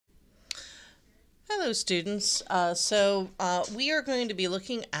Hello students. We are going to be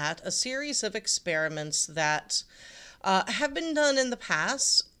looking at a series of experiments that have been done in the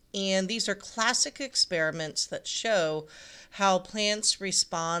past, and these are classic experiments that show how plants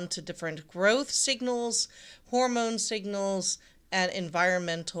respond to different growth signals, hormone signals, and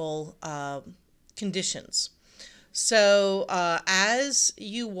environmental conditions. So as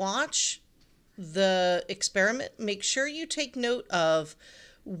you watch the experiment, make sure you take note of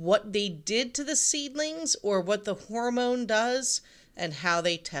what they did to the seedlings or what the hormone does and how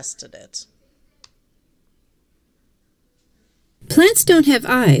they tested it. Plants don't have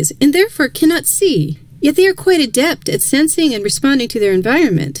eyes and therefore cannot see, yet they are quite adept at sensing and responding to their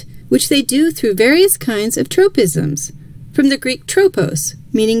environment, which they do through various kinds of tropisms, from the Greek tropos,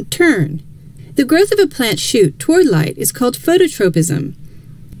 meaning turn. The growth of a plant shoot toward light is called phototropism.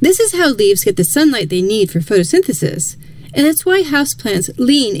 This is how leaves get the sunlight they need for photosynthesis, and it's why houseplants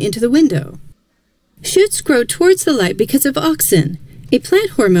lean into the window. Shoots grow towards the light because of auxin, a plant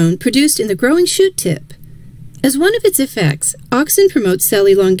hormone produced in the growing shoot tip. As one of its effects, auxin promotes cell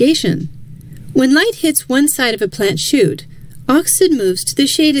elongation. When light hits one side of a plant shoot, auxin moves to the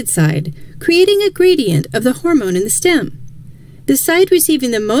shaded side, creating a gradient of the hormone in the stem. The side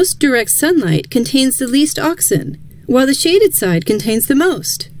receiving the most direct sunlight contains the least auxin, while the shaded side contains the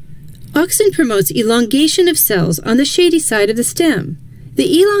most. Auxin promotes elongation of cells on the shady side of the stem.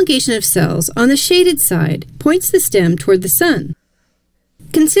 The elongation of cells on the shaded side points the stem toward the sun.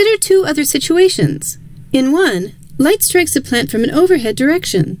 Consider two other situations. In one, light strikes the plant from an overhead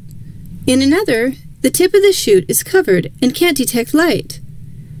direction. In another, the tip of the shoot is covered and can't detect light.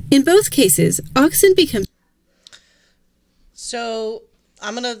 In both cases, auxin becomes... So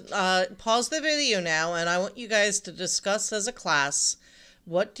I'm going to pause the video now, and I want you guys to discuss as a class,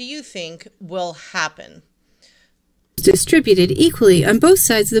 what do you think will happen? Distributed equally on both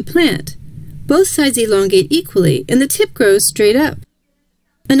sides of the plant. Both sides elongate equally and the tip grows straight up.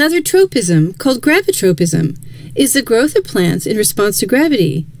 Another tropism, called gravitropism, is the growth of plants in response to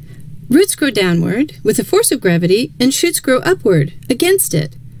gravity. Roots grow downward with the force of gravity and shoots grow upward against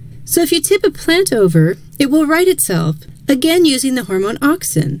it. So if you tip a plant over, it will right itself, again using the hormone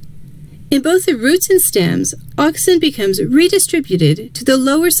auxin. In both the roots and stems, auxin becomes redistributed to the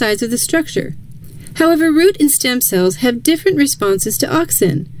lower sides of the structure. However, root and stem cells have different responses to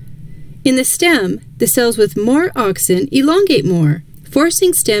auxin. In the stem, the cells with more auxin elongate more,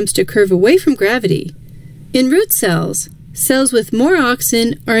 forcing stems to curve away from gravity. In root cells, cells with more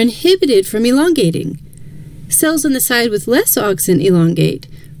auxin are inhibited from elongating. Cells on the side with less auxin elongate,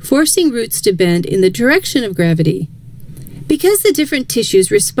 forcing roots to bend in the direction of gravity. Because the different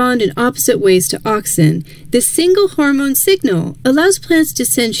tissues respond in opposite ways to auxin, this single hormone signal allows plants to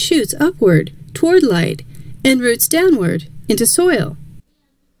send shoots upward, toward light, and roots downward, into soil.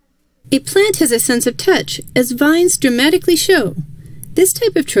 A plant has a sense of touch, as vines dramatically show. This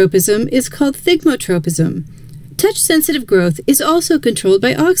type of tropism is called thigmotropism. Touch-sensitive growth is also controlled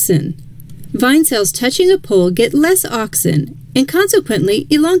by auxin. Vine cells touching a pole get less auxin, and consequently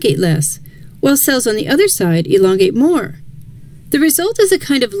elongate less, while cells on the other side elongate more. The result is a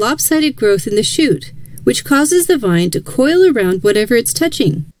kind of lopsided growth in the shoot, which causes the vine to coil around whatever it's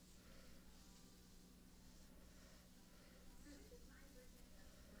touching.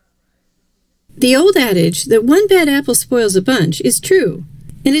 The old adage that one bad apple spoils a bunch is true,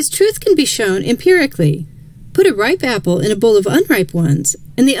 and its truth can be shown empirically. Put a ripe apple in a bowl of unripe ones,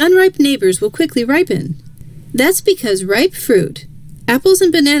 and the unripe neighbors will quickly ripen. That's because ripe fruit, apples and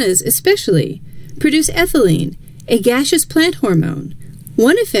bananas especially, produce ethylene, a gaseous plant hormone,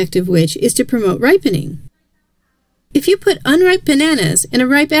 one effect of which is to promote ripening. If you put unripe bananas and a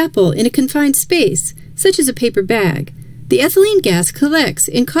ripe apple in a confined space, such as a paper bag, the ethylene gas collects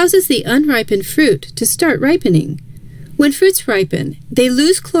and causes the unripened fruit to start ripening. When fruits ripen, they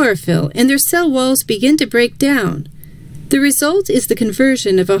lose chlorophyll and their cell walls begin to break down. The result is the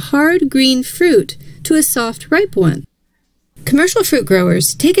conversion of a hard green fruit to a soft ripe one. Commercial fruit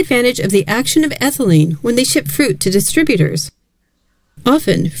growers take advantage of the action of ethylene when they ship fruit to distributors.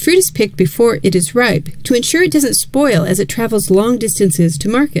 Often, fruit is picked before it is ripe to ensure it doesn't spoil as it travels long distances to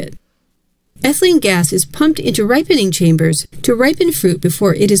market. Ethylene gas is pumped into ripening chambers to ripen fruit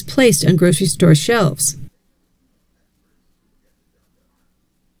before it is placed on grocery store shelves.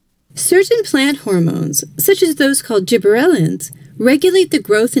 Certain plant hormones, such as those called gibberellins, regulate the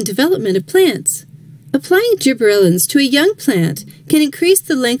growth and development of plants. Applying gibberellins to a young plant can increase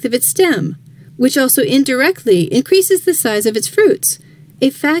the length of its stem, which also indirectly increases the size of its fruits, a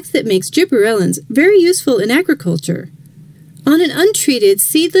fact that makes gibberellins very useful in agriculture. On an untreated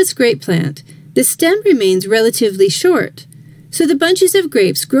seedless grape plant, the stem remains relatively short. So the bunches of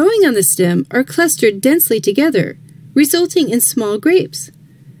grapes growing on the stem are clustered densely together, resulting in small grapes.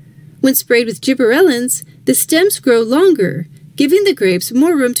 When sprayed with gibberellins, the stems grow longer, giving the grapes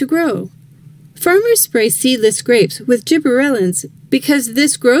more room to grow. Farmers spray seedless grapes with gibberellins because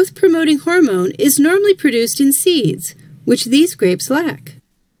this growth-promoting hormone is normally produced in seeds, which these grapes lack.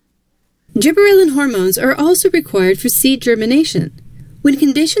 Gibberellin hormones are also required for seed germination. When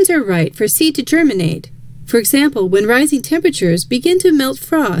conditions are right for seed to germinate, for example, when rising temperatures begin to melt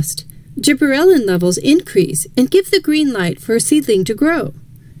frost, gibberellin levels increase and give the green light for a seedling to grow.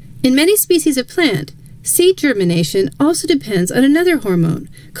 In many species of plant, seed germination also depends on another hormone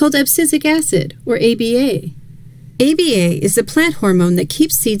called abscisic acid, or ABA. ABA is the plant hormone that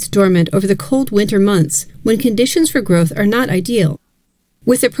keeps seeds dormant over the cold winter months when conditions for growth are not ideal.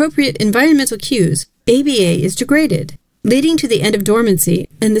 With appropriate environmental cues, ABA is degraded, leading to the end of dormancy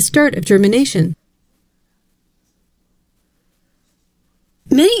and the start of germination.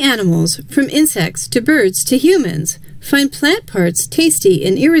 Many animals, from insects to birds to humans, find plant parts tasty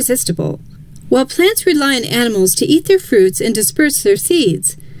and irresistible. While plants rely on animals to eat their fruits and disperse their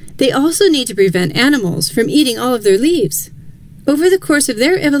seeds, they also need to prevent animals from eating all of their leaves. Over the course of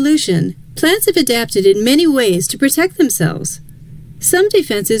their evolution, plants have adapted in many ways to protect themselves. Some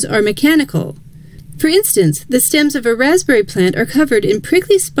defenses are mechanical. For instance, the stems of a raspberry plant are covered in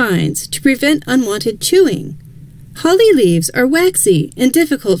prickly spines to prevent unwanted chewing. Holly leaves are waxy and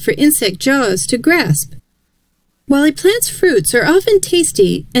difficult for insect jaws to grasp. While a plant's fruits are often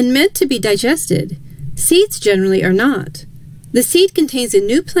tasty and meant to be digested, seeds generally are not. The seed contains a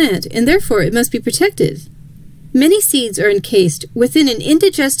new plant and therefore it must be protected. Many seeds are encased within an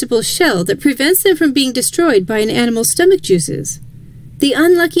indigestible shell that prevents them from being destroyed by an animal's stomach juices. The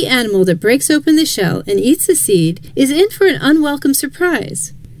unlucky animal that breaks open the shell and eats the seed is in for an unwelcome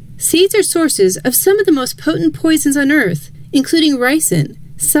surprise. Seeds are sources of some of the most potent poisons on Earth, including ricin,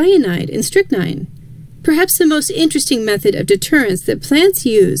 cyanide, and strychnine. Perhaps the most interesting method of deterrence that plants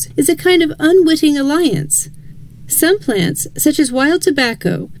use is a kind of unwitting alliance. Some plants, such as wild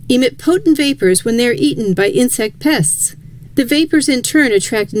tobacco, emit potent vapors when they are eaten by insect pests. The vapors in turn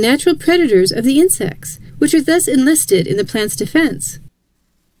attract natural predators of the insects, which are thus enlisted in the plant's defense.